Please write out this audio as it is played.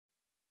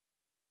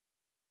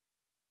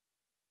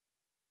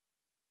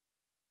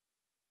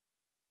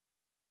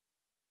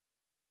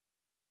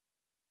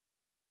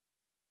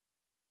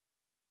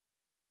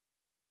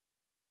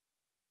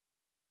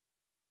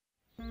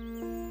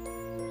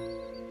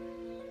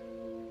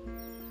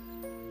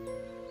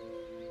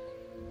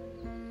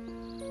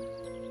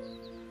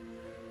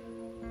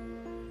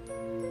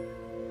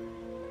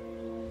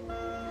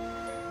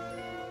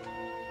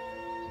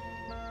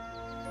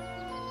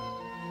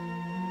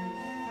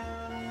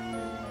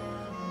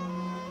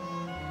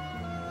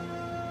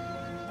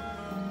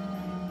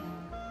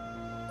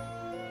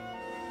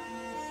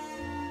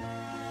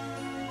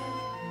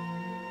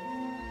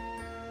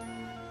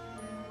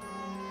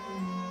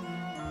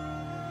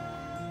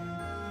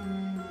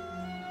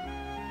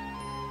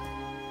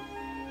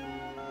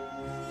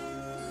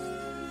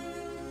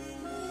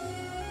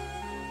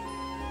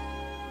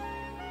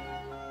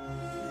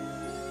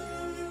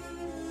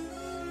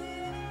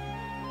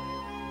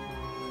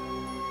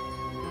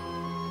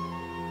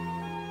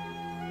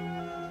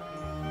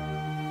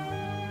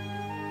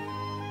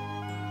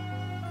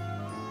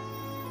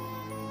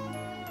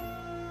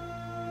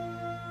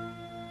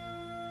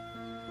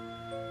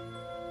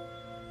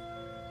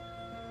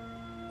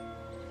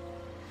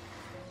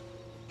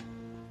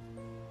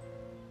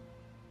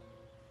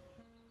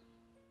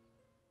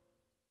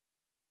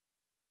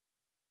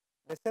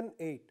Lesson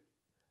 8,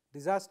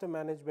 Disaster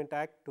Management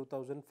Act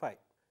 2005.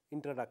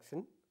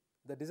 Introduction.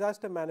 The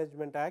Disaster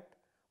Management Act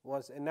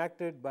was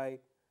enacted by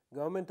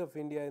Government of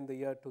India in the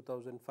year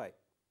 2005.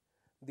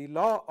 The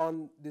law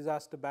on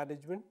disaster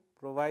management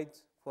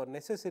provides for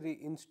necessary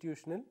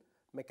institutional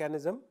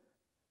mechanism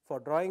for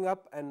drawing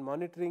up and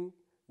monitoring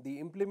the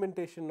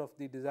implementation of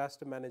the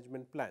disaster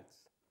management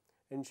plans,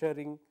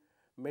 ensuring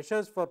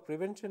measures for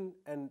prevention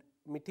and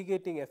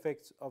mitigating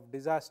effects of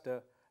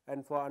disaster,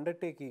 and for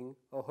undertaking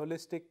a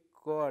holistic,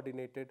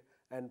 coordinated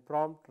and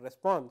prompt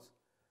response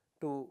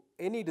to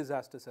any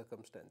disaster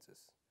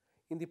circumstances.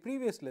 In the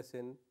previous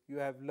lesson, you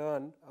have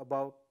learned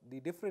about the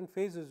different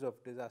phases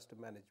of disaster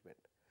management.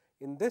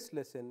 In this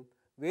lesson,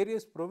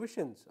 various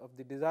provisions of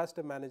the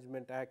Disaster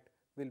Management Act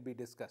will be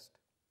discussed.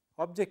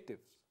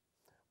 Objectives.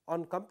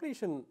 On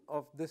completion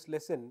of this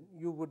lesson,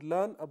 you would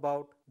learn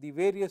about the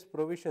various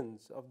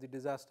provisions of the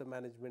Disaster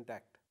Management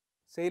Act,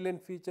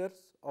 salient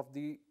features of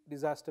the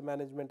Disaster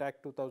Management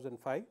Act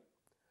 2005,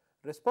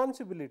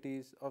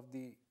 responsibilities of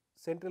the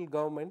central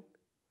government.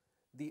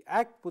 The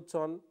Act puts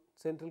on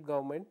central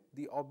government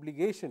the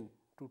obligation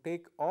to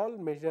take all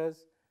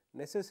measures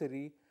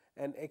necessary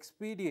and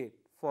expedient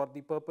for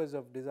the purpose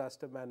of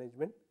disaster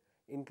management,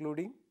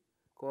 including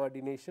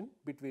coordination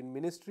between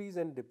ministries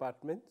and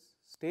departments,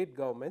 state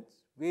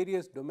governments,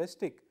 various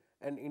domestic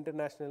and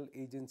international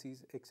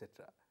agencies,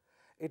 etc.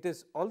 It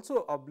is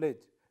also obliged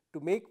to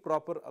make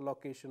proper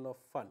allocation of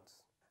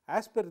funds.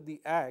 As per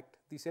the Act,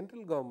 the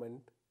central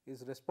government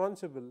is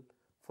responsible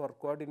for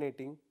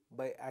coordinating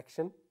by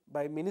action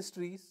by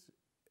ministries,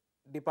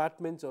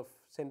 departments of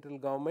central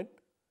government,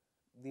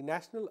 the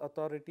national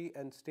authority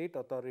and state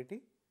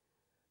authority,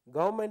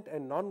 government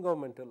and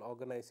non-governmental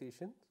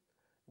organizations.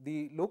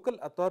 The local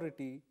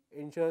authority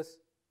ensures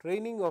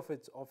training of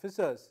its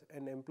officers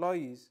and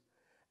employees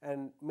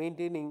and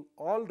maintaining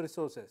all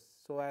resources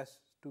so as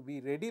to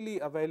be readily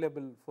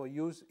available for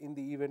use in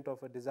the event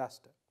of a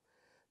disaster.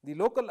 The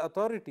local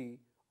authority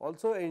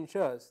also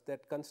ensures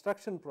that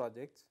construction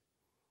projects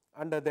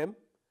under them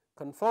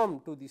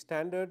conform to the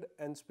standard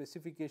and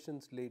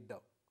specifications laid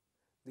down.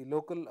 The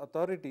local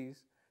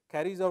authorities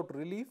carries out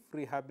relief,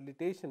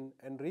 rehabilitation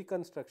and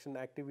reconstruction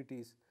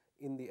activities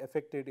in the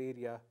affected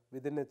area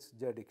within its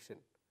jurisdiction.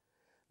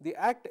 The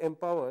Act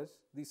empowers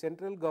the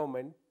central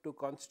government to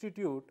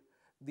constitute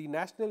the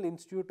National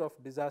Institute of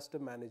Disaster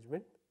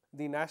Management.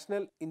 The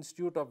National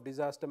Institute of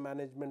Disaster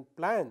Management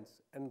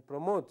plans and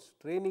promotes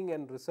training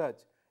and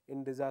research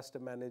in disaster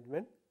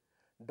management,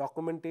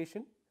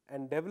 documentation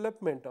and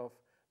development of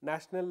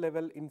national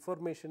level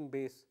information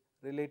base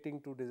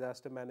relating to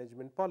disaster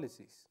management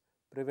policies,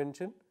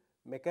 prevention,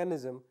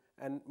 mechanism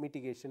and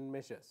mitigation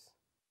measures.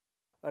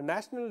 A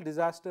national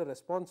disaster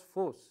response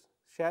force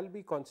shall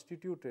be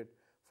constituted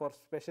for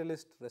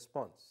specialist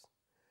response.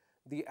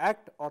 The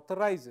Act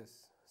authorizes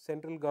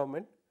central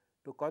government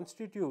to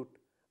constitute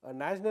a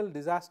national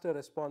disaster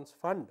response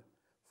fund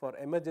for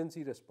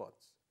emergency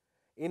response.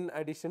 In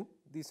addition,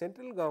 the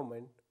central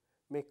government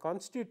may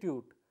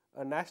constitute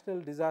a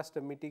national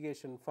disaster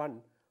mitigation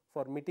fund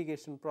for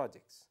mitigation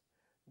projects.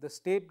 The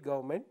state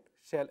government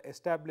shall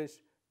establish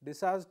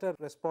disaster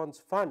response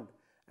fund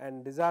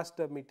and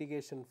disaster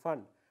mitigation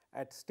fund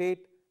at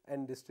state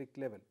and district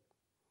level.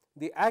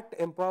 The Act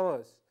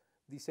empowers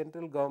the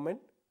central government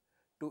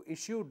to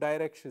issue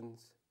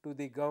directions to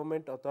the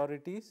government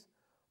authorities,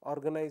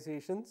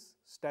 organizations,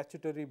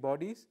 statutory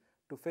bodies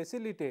to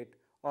facilitate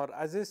or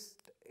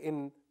assist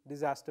in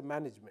disaster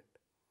management.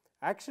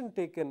 Action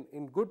taken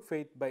in good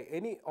faith by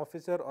any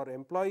officer or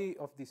employee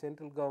of the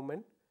central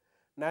government,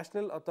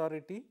 national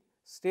authority,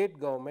 state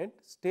government,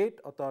 state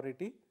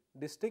authority,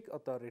 district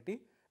authority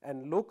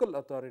and local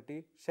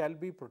authority shall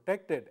be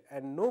protected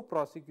and no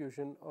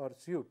prosecution or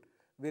suit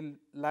will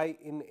lie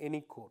in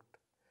any court.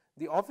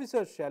 The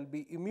officer shall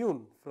be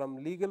immune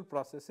from legal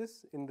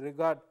processes in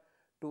regard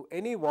to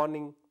any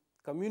warning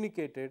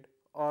communicated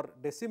or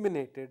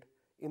disseminated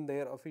in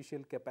their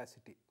official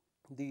capacity.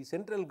 The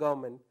central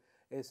government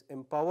is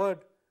empowered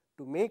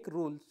to make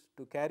rules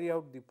to carry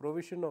out the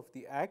provision of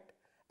the Act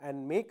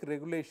and make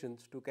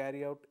regulations to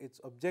carry out its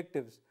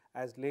objectives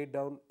as laid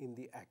down in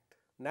the Act.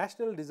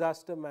 National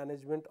Disaster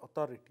Management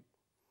Authority.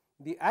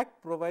 The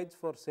Act provides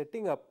for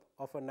setting up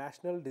of a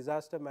National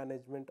Disaster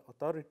Management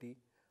Authority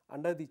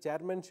under the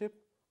chairmanship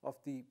of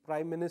the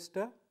Prime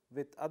Minister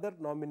with other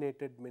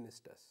nominated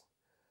ministers.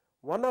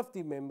 One of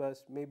the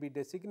members may be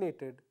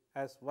designated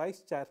as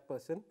Vice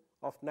Chairperson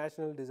of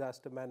National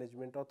Disaster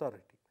Management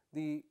Authority.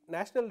 The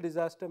National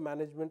Disaster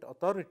Management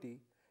Authority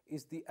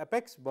is the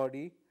apex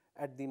body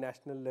at the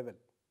national level.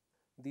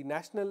 The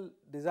National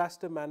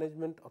Disaster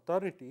Management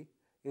Authority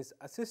is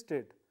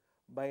assisted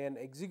by an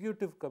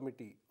executive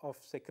committee of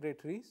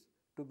secretaries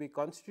to be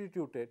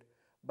constituted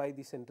by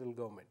the central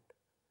government.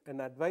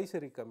 An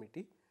advisory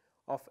committee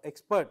of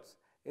experts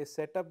is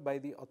set up by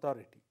the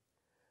authority.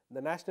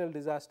 The National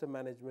Disaster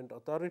Management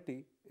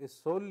Authority is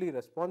solely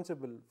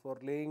responsible for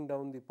laying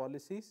down the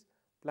policies,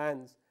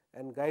 plans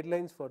and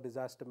guidelines for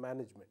disaster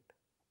management.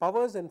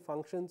 Powers and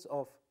functions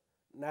of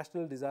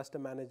National Disaster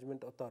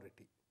Management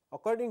Authority.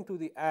 According to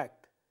the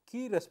Act,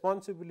 key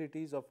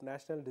responsibilities of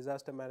National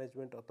Disaster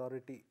Management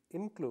Authority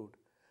include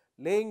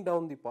laying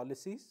down the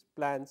policies,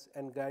 plans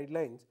and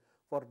guidelines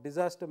for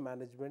disaster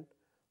management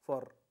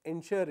for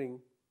ensuring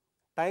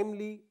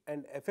timely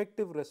and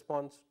effective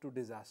response to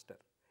disaster.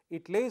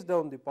 It lays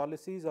down the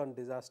policies on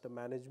disaster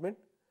management,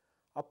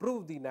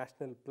 approve the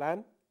national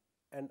plan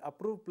and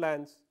approve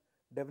plans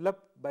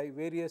developed by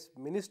various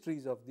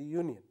ministries of the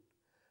Union,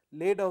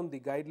 lay down the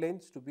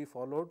guidelines to be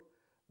followed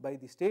by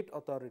the state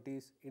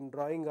authorities in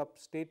drawing up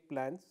state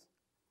plans.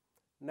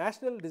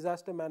 National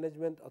Disaster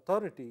Management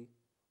Authority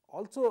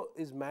also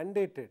is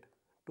mandated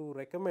to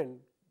recommend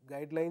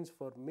guidelines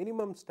for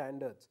minimum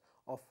standards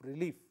of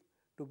relief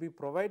to be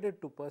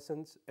provided to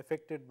persons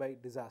affected by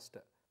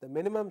disaster. The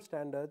minimum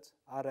standards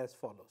are as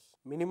follows.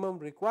 Minimum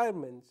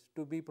requirements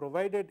to be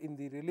provided in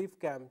the relief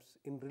camps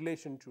in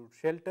relation to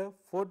shelter,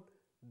 food,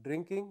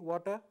 drinking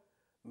water,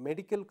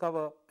 medical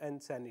cover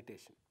and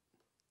sanitation.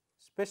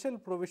 Special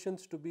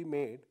provisions to be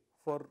made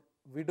for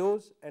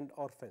widows and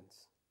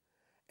orphans,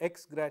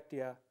 ex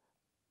gratia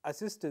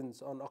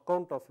assistance on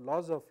account of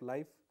loss of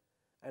life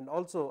and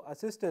also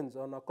assistance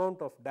on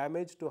account of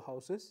damage to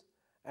houses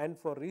and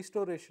for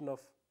restoration of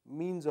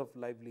means of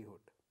livelihood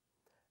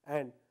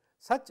and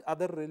such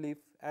other relief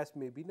as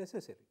may be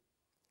necessary.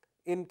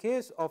 In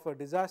case of a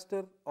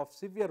disaster of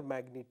severe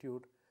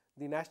magnitude,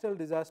 the National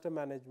Disaster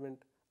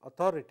Management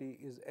Authority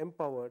is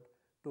empowered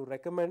to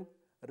recommend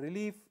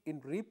relief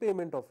in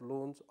repayment of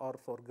loans or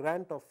for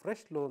grant of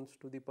fresh loans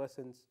to the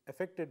persons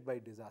affected by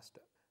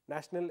disaster.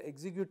 National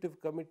Executive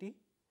Committee.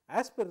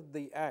 As per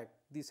the Act,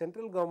 the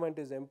central government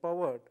is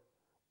empowered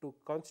to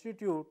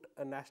constitute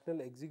a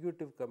National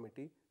Executive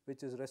Committee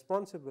which is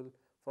responsible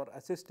for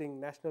assisting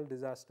National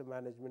Disaster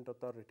Management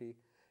Authority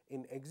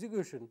in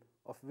execution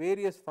of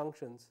various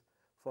functions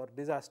for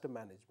disaster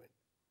management.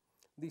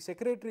 The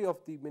Secretary of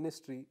the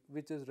Ministry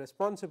which is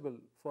responsible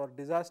for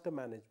disaster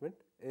management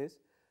is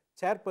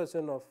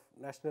Chairperson of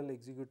National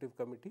Executive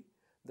Committee.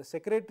 The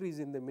Secretaries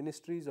in the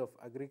Ministries of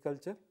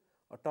Agriculture,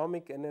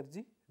 Atomic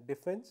Energy,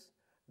 Defence,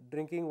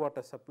 Drinking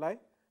Water Supply,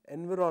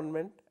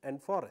 Environment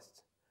and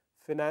Forests,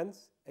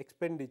 Finance,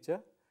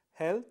 Expenditure,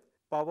 Health,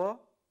 Power,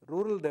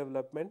 Rural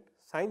Development,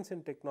 Science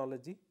and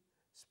Technology,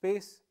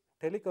 Space,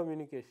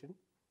 Telecommunication,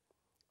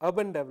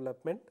 Urban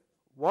Development,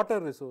 Water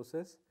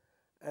Resources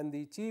and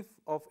the Chief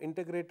of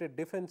Integrated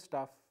Defence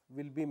Staff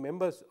will be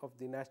members of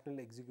the National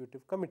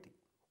Executive Committee.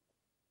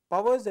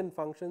 Powers and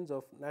functions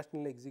of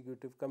National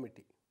Executive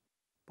Committee.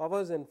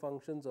 Powers and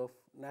functions of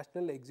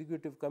National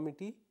Executive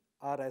Committee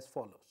are as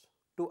follows.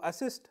 To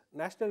assist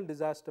National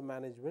Disaster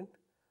Management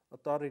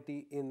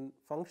Authority in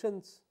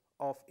functions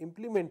of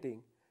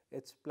implementing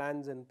its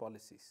plans and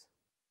policies.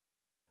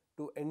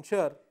 To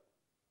ensure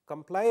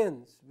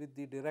compliance with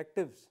the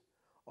directives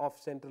of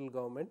central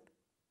government.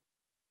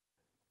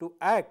 To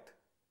act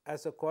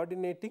as a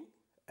coordinating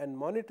and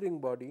monitoring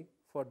body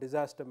for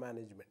disaster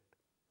management.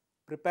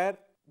 Prepare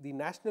the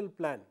national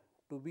plan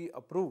to be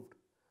approved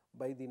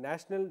by the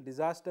National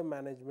Disaster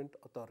Management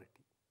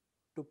Authority.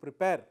 To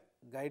prepare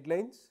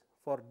guidelines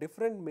for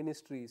different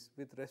ministries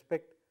with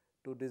respect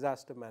to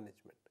disaster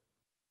management.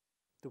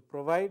 To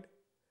provide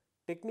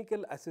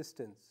technical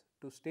assistance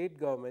to state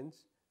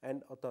governments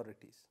and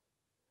authorities.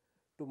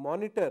 To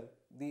monitor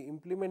the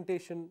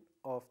implementation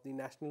of the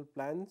national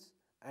plans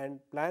and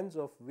plans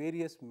of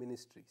various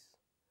ministries.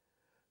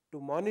 To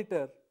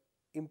monitor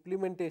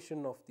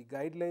implementation of the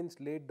guidelines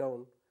laid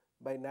down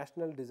by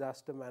National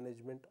Disaster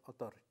Management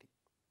Authority.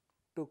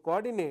 To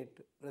coordinate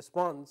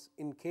response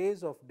in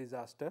case of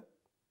disaster.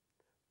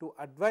 To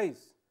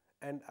advise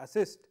and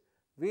assist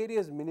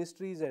various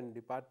ministries and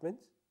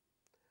departments.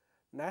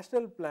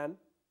 National plan.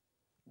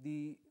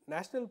 The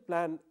national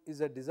plan is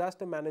a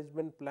disaster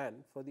management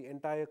plan for the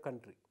entire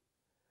country.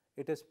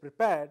 It is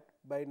prepared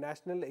by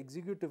National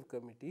Executive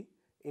Committee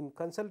in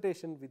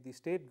consultation with the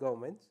state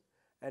governments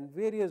and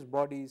various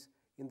bodies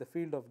in the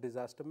field of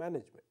disaster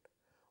management.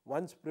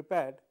 Once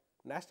prepared,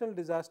 National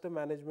Disaster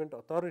Management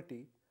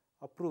Authority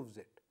approves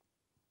it.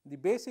 The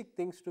basic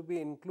things to be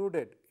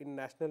included in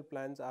national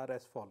plans are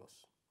as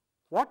follows.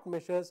 What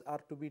measures are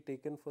to be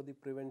taken for the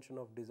prevention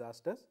of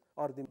disasters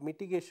or the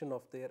mitigation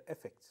of their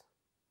effects?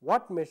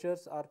 What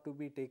measures are to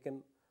be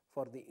taken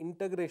for the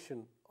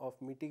integration of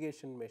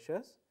mitigation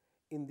measures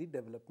in the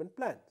development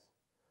plans?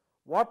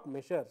 What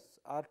measures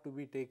are to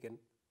be taken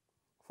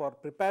for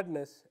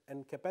preparedness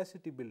and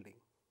capacity building?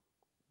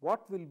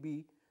 What will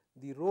be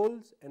the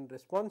roles and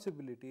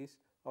responsibilities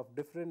of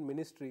different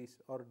ministries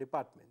or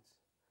departments?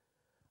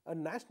 A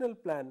national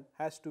plan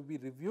has to be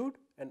reviewed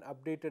and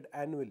updated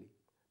annually.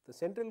 The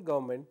central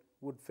government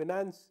would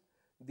finance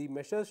the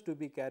measures to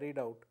be carried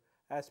out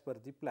as per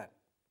the plan.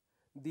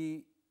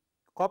 The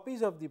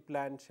copies of the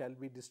plan shall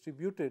be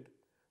distributed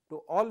to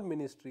all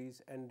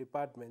ministries and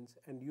departments,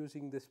 and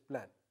using this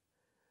plan,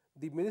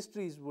 the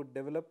ministries would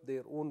develop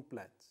their own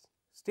plans.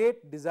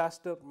 State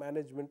Disaster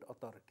Management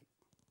Authority.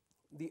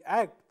 The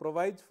Act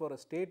provides for a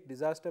State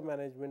Disaster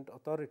Management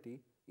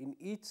Authority in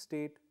each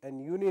state and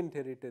union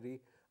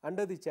territory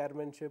under the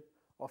chairmanship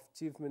of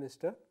Chief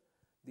Minister,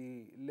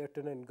 the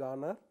Lieutenant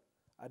Governor,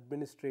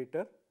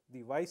 Administrator,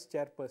 the Vice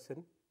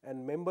Chairperson,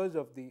 and members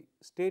of the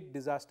State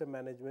Disaster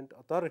Management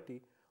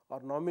Authority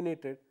are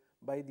nominated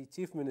by the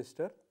Chief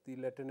Minister, the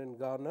Lieutenant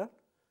Governor,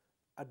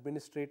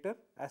 Administrator,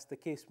 as the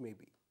case may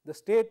be. The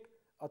state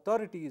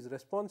authority is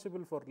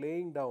responsible for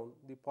laying down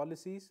the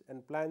policies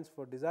and plans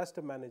for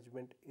disaster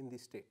management in the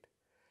state.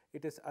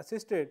 It is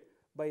assisted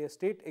by a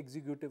state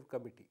executive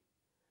committee.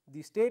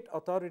 The state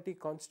authority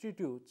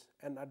constitutes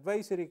an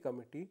advisory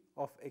committee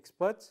of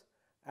experts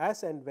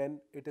as and when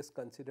it is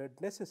considered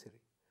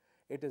necessary.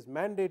 It is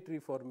mandatory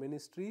for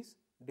ministries,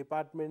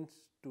 departments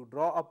to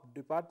draw up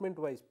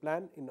department-wise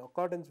plan in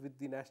accordance with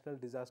the National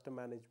Disaster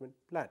Management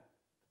Plan.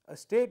 A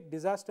state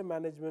disaster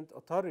management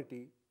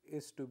authority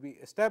is to be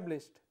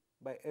established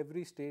by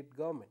every state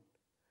government.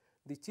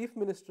 The Chief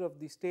Minister of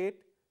the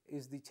state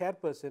is the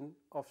chairperson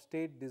of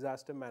State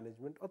Disaster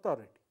Management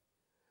Authority.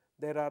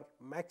 There are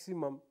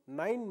maximum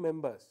 9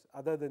 members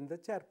other than the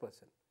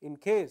chairperson. In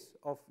case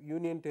of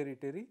union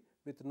territory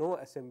with no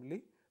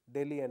assembly,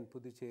 Delhi and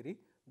Puducherry,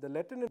 the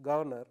Lieutenant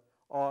Governor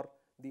or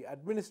the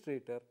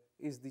Administrator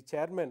is the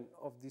chairman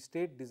of the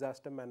State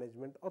Disaster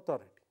Management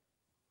Authority.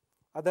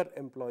 Other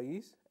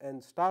employees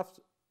and staffs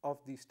of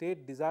the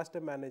State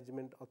Disaster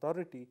Management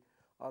Authority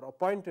are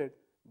appointed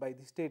by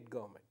the state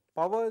government.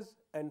 Powers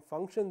and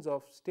functions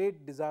of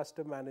State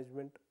Disaster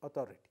Management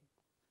Authority.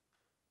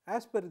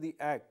 As per the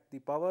Act, the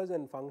powers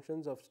and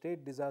functions of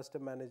State Disaster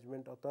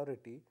Management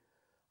Authority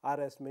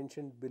are as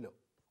mentioned below.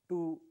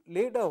 To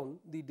lay down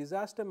the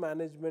disaster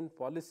management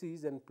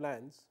policies and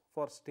plans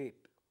for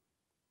state,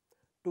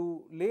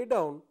 to lay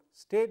down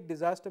state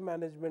disaster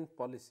management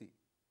policy,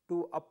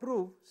 to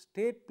approve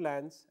state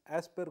plans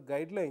as per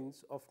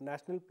guidelines of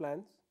national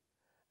plans,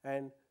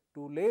 and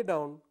to lay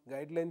down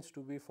guidelines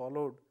to be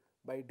followed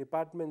by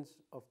departments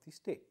of the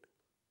state.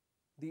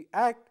 The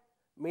Act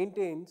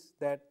maintains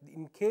that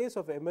in case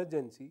of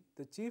emergency,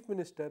 the Chief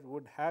Minister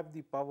would have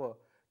the power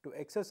to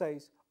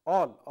exercise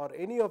all or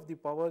any of the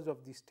powers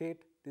of the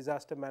State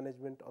Disaster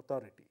Management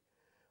Authority,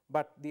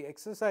 but the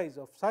exercise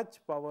of such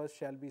powers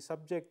shall be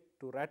subject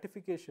to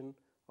ratification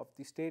of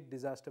the State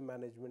Disaster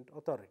Management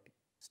Authority.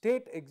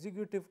 State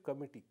Executive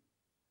Committee.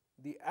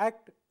 The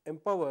Act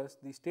empowers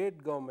the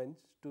state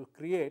governments to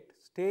create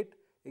State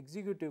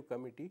Executive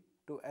Committee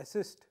to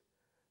assist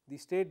the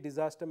State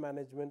Disaster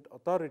Management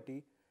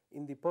Authority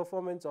in the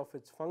performance of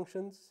its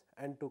functions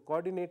and to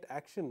coordinate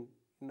action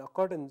in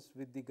accordance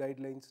with the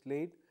guidelines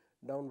laid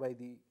down by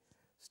the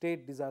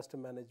State Disaster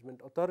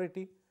Management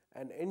Authority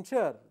and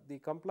ensure the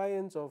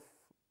compliance of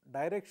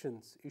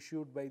directions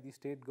issued by the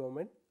state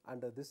government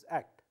under this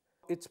Act.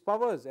 Its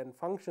powers and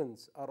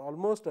functions are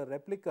almost a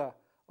replica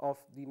of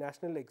the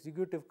National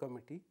Executive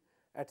Committee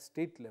at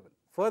state level.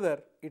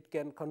 Further, it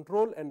can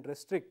control and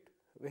restrict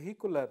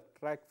vehicular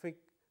traffic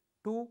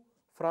to,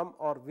 from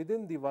or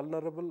within the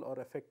vulnerable or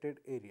affected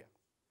area.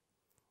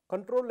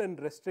 Control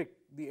and restrict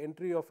the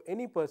entry of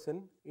any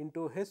person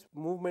into his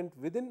movement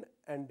within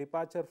and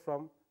departure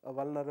from a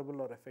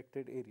vulnerable or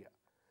affected area.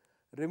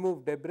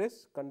 Remove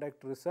debris,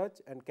 conduct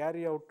research and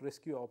carry out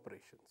rescue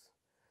operations,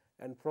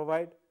 and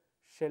provide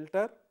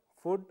shelter,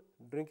 food,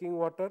 drinking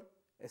water,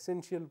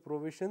 essential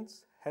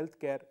provisions, health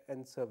care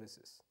and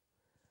services.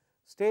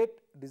 State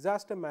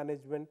Disaster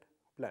Management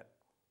Plan.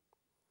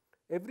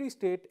 Every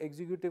state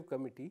executive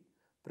committee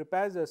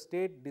prepares a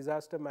state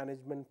disaster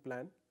management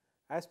plan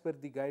as per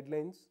the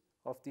guidelines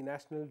of the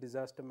National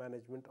Disaster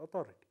Management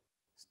Authority.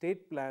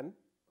 State plan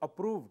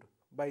approved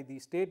by the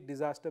State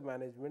Disaster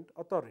Management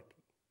Authority.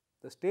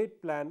 The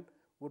state plan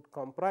would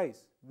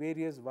comprise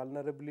various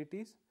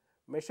vulnerabilities,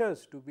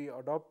 measures to be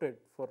adopted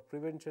for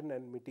prevention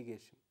and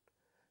mitigation,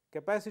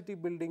 capacity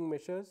building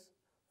measures,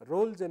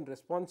 roles and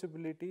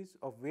responsibilities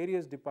of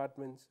various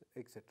departments,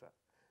 etc.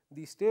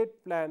 The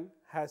state plan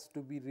has to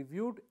be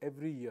reviewed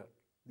every year.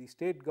 The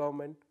state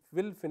government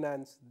will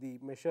finance the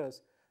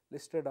measures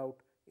listed out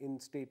in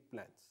state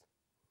plans.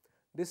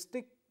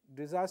 District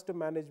Disaster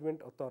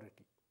Management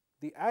Authority.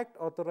 The Act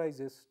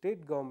authorizes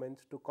state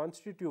governments to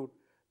constitute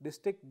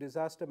district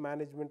disaster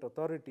management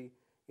authority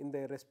in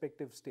their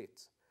respective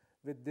states,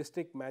 with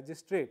district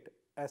magistrate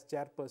as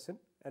chairperson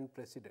and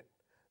president,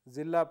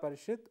 Zilla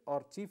Parishad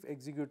or chief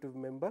executive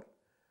member,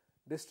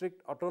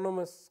 district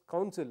autonomous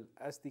council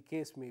as the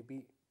case may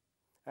be,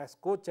 as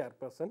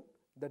co-chairperson.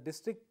 The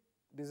district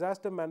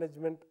disaster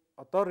management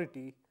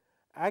authority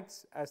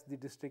acts as the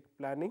district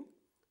planning,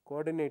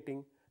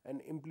 coordinating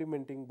and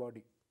implementing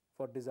body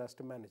for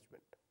disaster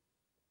management.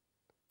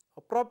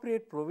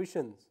 Appropriate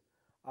provisions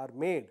are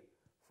made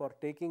for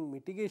taking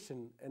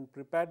mitigation and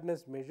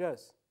preparedness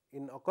measures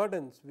in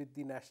accordance with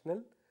the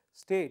national,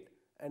 state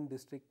and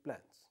district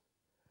plans.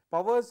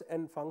 Powers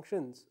and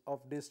functions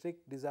of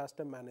District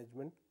Disaster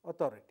Management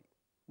Authority.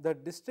 The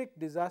District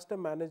Disaster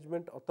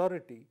Management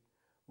Authority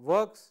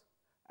works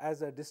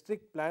as a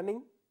district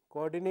planning,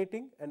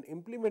 coordinating and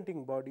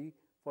implementing body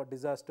for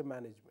disaster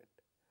management.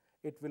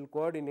 It will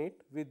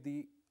coordinate with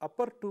the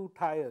upper two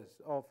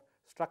tiers of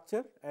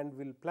structure and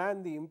will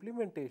plan the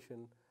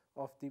implementation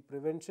of the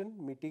prevention,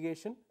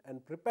 mitigation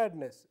and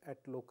preparedness at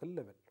local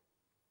level.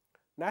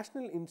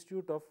 National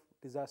Institute of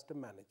Disaster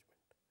Management.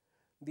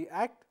 The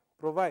Act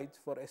provides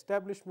for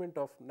establishment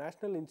of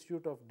National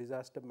Institute of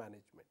Disaster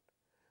Management.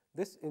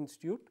 This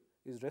institute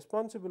is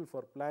responsible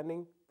for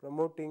planning,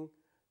 promoting,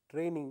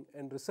 training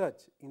and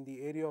research in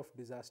the area of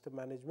disaster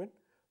management,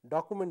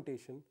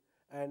 documentation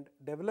and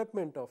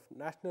development of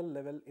national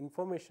level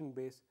information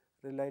base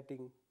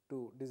relating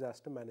to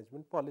disaster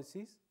management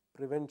policies,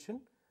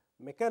 prevention,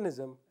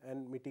 mechanism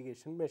and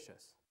mitigation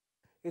measures.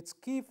 Its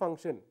key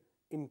function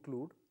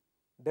include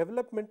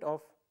development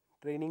of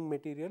training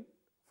material,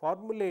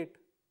 formulate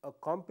a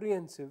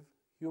comprehensive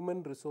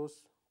human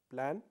resource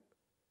plan,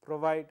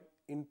 provide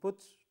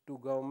inputs to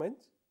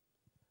governments,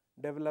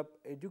 develop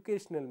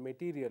educational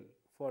material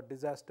for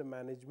disaster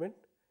management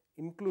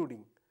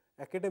including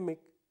academic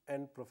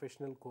and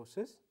professional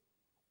courses,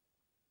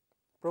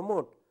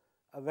 promote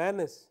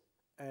awareness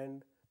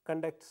and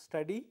conduct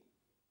study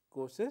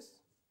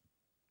courses.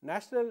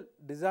 National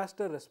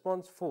Disaster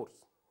Response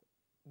Force.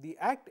 The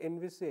Act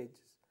envisages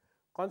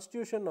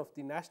constitution of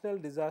the National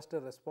Disaster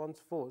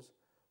Response Force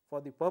for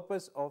the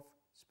purpose of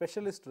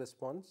specialist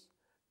response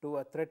to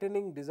a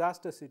threatening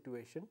disaster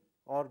situation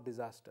or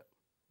disaster.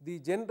 The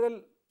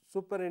general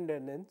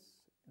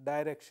superintendence,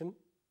 direction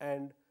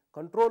and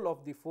control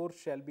of the force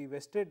shall be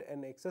vested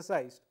and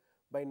exercised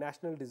by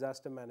National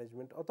Disaster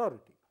Management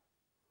Authority.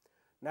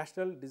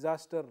 National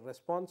Disaster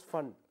Response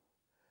Fund.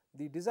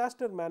 The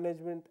Disaster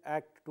Management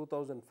Act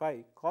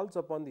 2005 calls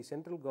upon the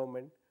central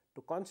government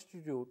to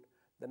constitute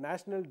the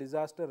National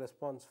Disaster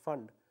Response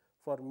Fund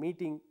for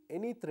meeting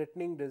any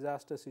threatening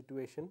disaster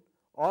situation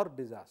or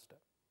disaster.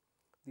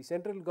 The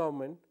central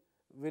government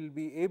will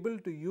be able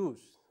to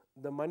use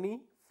the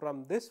money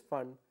from this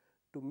fund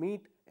to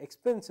meet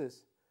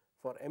expenses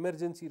for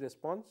emergency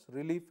response,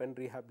 relief and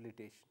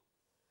rehabilitation.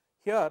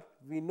 Here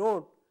we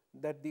note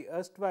that the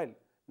erstwhile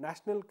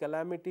National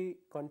Calamity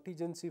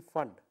Contingency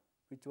Fund,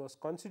 which was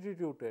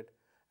constituted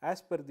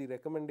as per the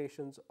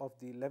recommendations of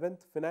the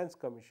 11th Finance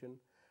Commission,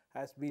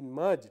 has been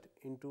merged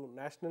into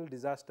National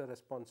Disaster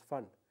Response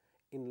Fund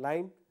in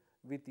line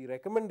with the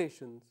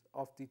recommendations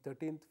of the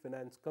 13th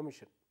Finance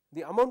Commission.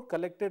 The amount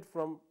collected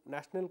from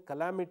National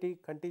Calamity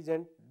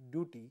Contingent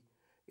Duty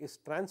is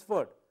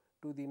transferred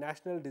to the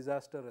National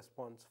Disaster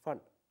Response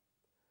Fund.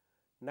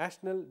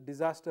 National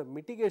Disaster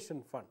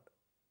Mitigation Fund.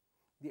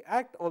 The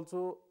Act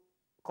also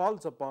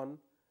calls upon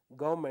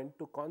government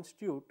to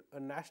constitute a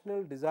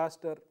National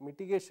Disaster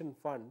Mitigation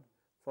Fund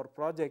for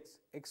projects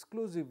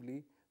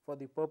exclusively for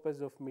the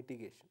purpose of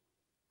mitigation.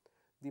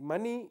 The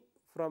money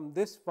from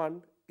this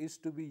fund is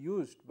to be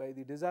used by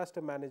the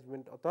Disaster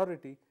Management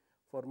Authority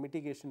for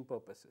mitigation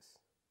purposes.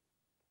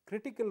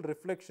 Critical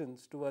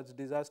reflections towards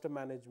Disaster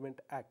Management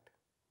Act.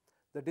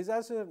 The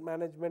Disaster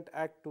Management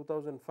Act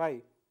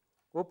 2005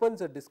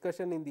 opens a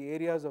discussion in the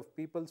areas of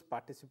people's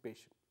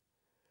participation.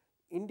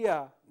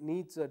 India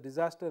needs a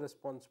disaster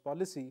response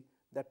policy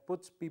that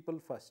puts people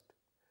first.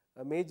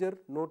 A major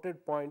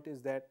noted point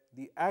is that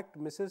the Act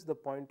misses the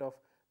point of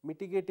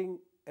mitigating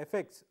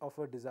effects of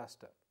a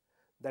disaster,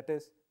 that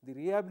is the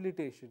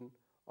rehabilitation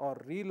or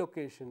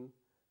relocation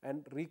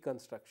and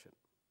reconstruction.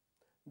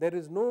 There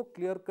is no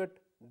clear-cut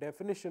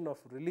definition of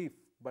relief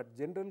but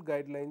general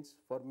guidelines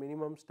for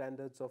minimum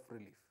standards of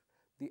relief.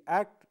 The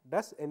Act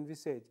does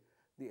envisage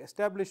the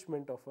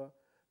establishment of a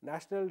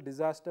National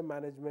Disaster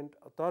Management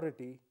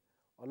Authority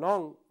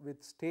along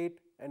with state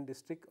and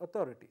district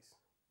authorities,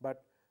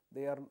 but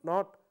they are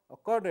not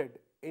accorded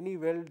any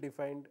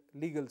well-defined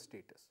legal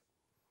status.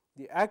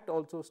 The Act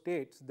also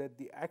states that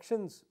the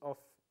actions of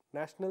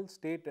national,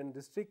 state and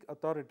district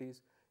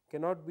authorities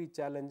cannot be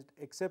challenged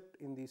except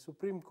in the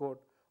Supreme Court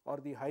or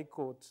the High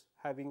Courts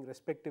having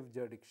respective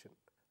jurisdiction.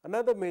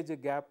 Another major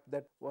gap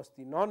that was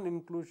the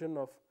non-inclusion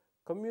of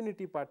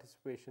community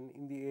participation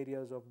in the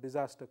areas of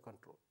disaster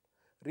control.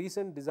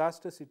 Recent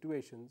disaster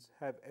situations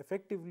have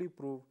effectively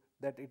proved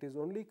that it is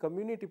only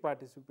community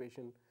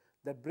participation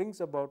that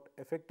brings about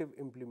effective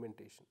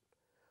implementation.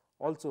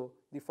 Also,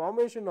 the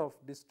formation of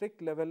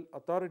district level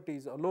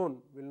authorities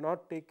alone will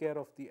not take care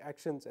of the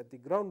actions at the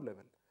ground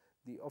level.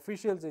 The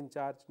officials in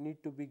charge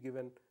need to be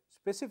given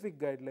specific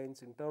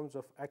guidelines in terms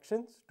of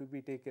actions to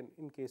be taken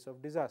in case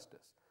of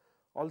disasters.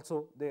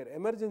 Also, their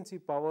emergency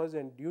powers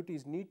and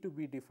duties need to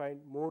be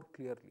defined more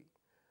clearly.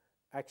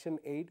 Action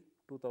Aid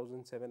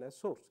 2007 as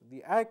source.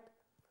 The Act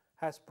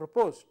has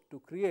proposed to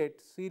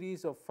create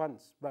series of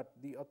funds, but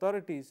the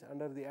authorities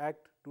under the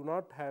Act do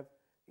not have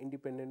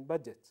independent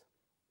budgets.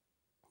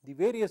 The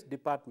various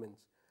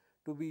departments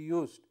to be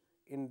used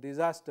in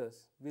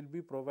disasters will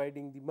be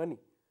providing the money.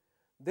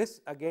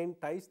 This again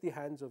ties the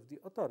hands of the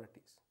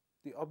authorities.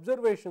 The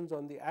observations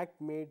on the Act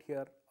made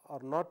here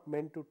are not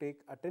meant to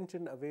take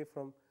attention away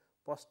from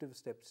positive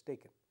steps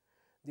taken.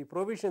 The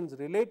provisions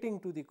relating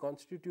to the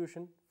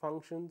constitution,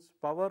 functions,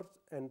 powers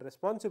and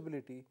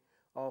responsibility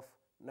of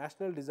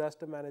National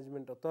Disaster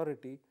Management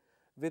Authority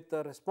with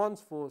a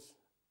response force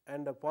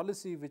and a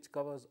policy which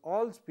covers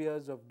all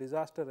spheres of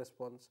disaster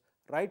response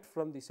right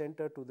from the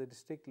center to the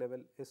district level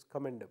is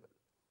commendable.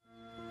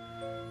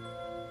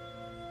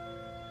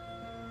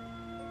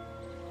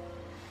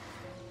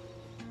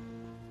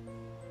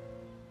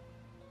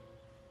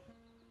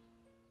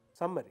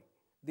 Summary.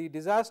 The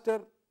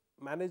Disaster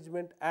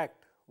Management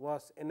Act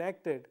was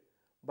enacted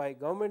by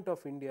Government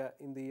of India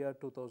in the year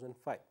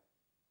 2005.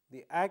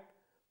 The Act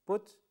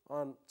puts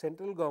on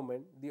central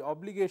government the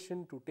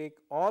obligation to take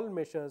all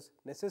measures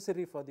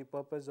necessary for the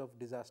purpose of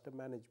disaster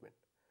management.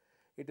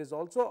 It is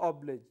also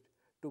obliged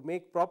to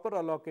make proper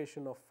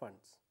allocation of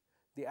funds.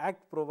 The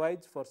Act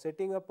provides for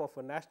setting up of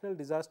a National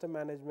Disaster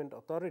Management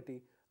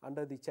Authority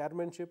under the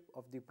chairmanship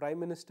of the Prime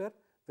Minister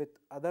with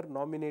other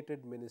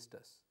nominated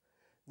ministers.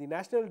 The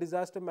National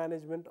Disaster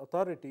Management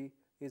Authority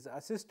is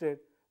assisted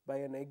by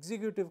an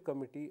executive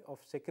committee of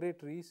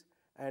secretaries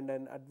and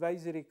an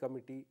advisory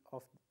committee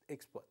of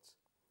experts.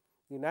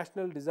 The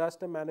National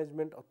Disaster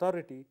Management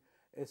Authority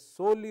is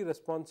solely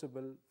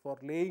responsible for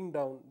laying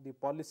down the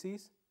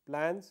policies,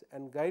 plans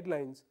and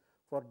guidelines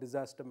for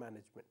disaster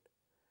management.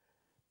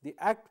 The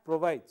Act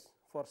provides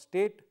for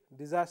State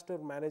Disaster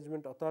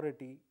Management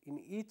Authority in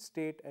each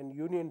state and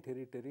union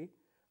territory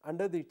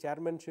under the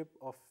chairmanship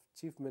of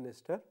Chief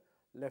Minister,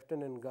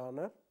 Lieutenant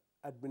Governor,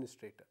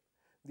 Administrator.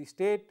 The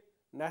State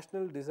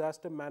National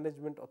Disaster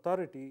Management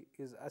Authority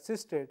is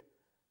assisted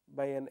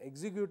by an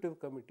executive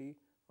committee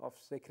of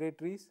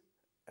secretaries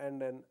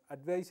and an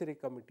advisory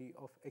committee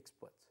of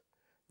experts.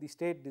 The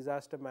State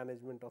Disaster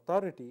Management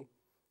Authority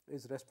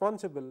is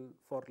responsible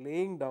for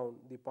laying down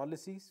the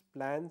policies,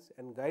 plans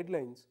and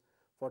guidelines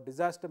for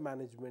disaster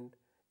management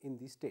in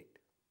the state.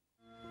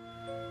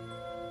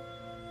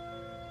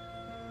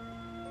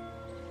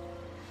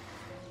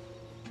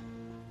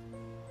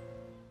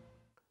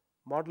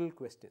 Model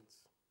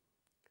questions.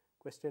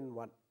 Question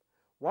 1.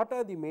 What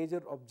are the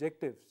major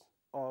objectives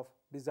of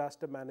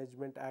Disaster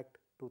Management Act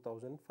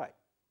 2005?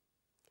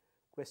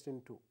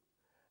 Question 2.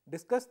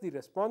 Discuss the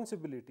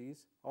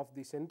responsibilities of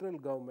the central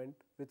government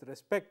with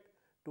respect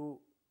to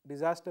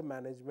Disaster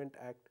Management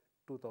Act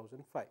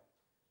 2005.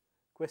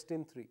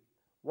 Question 3.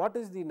 What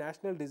is the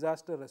National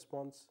Disaster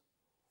Response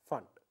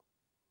Fund?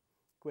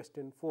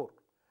 Question 4.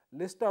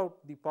 List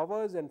out the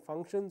powers and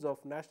functions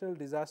of National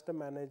Disaster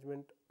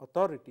Management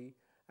Authority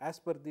as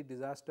per the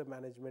Disaster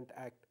Management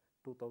Act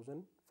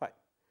 2005.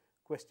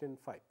 Question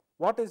 5.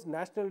 What is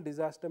National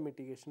Disaster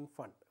Mitigation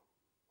Fund?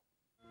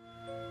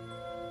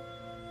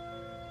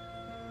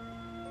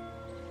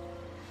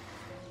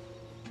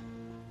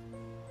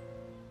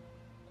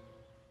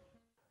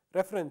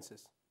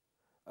 References.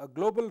 A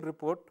global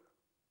report,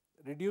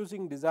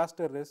 Reducing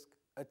Disaster Risk,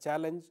 a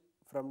Challenge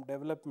from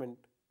Development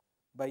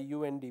by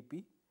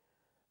UNDP,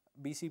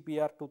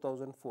 BCPR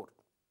 2004.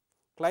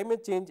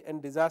 Climate Change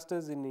and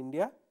Disasters in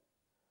India,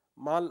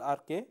 Mal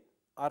R.K.,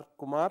 R.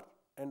 Kumar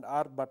and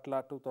R.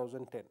 Butla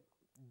 2010.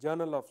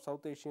 Journal of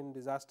South Asian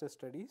Disaster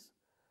Studies,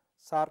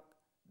 SARC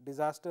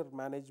Disaster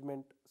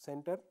Management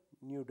Center,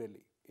 New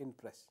Delhi, in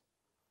press.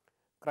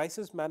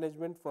 Crisis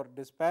Management for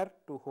Despair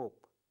to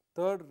Hope,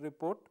 third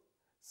report,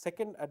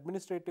 Second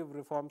Administrative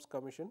Reforms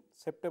Commission,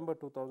 September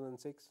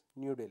 2006,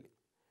 New Delhi.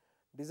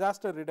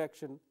 Disaster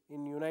Reduction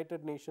in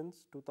United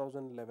Nations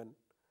 2011,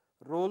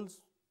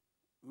 Roles,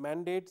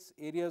 Mandates,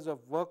 Areas of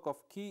Work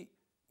of Key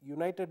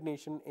United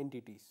Nations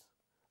Entities,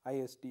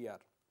 ISDR.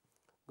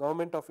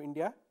 Government of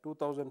India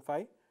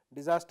 2005,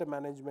 Disaster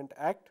Management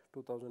Act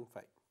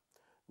 2005.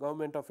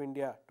 Government of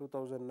India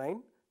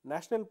 2009,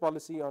 National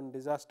Policy on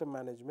Disaster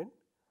Management,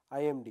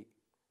 IMD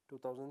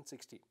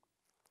 2016.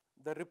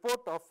 The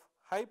report of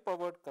High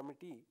Powered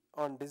Committee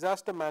on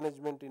Disaster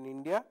Management in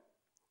India,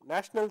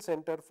 National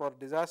Center for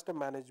Disaster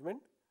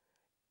Management,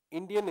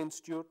 Indian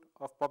Institute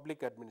of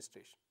Public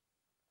Administration.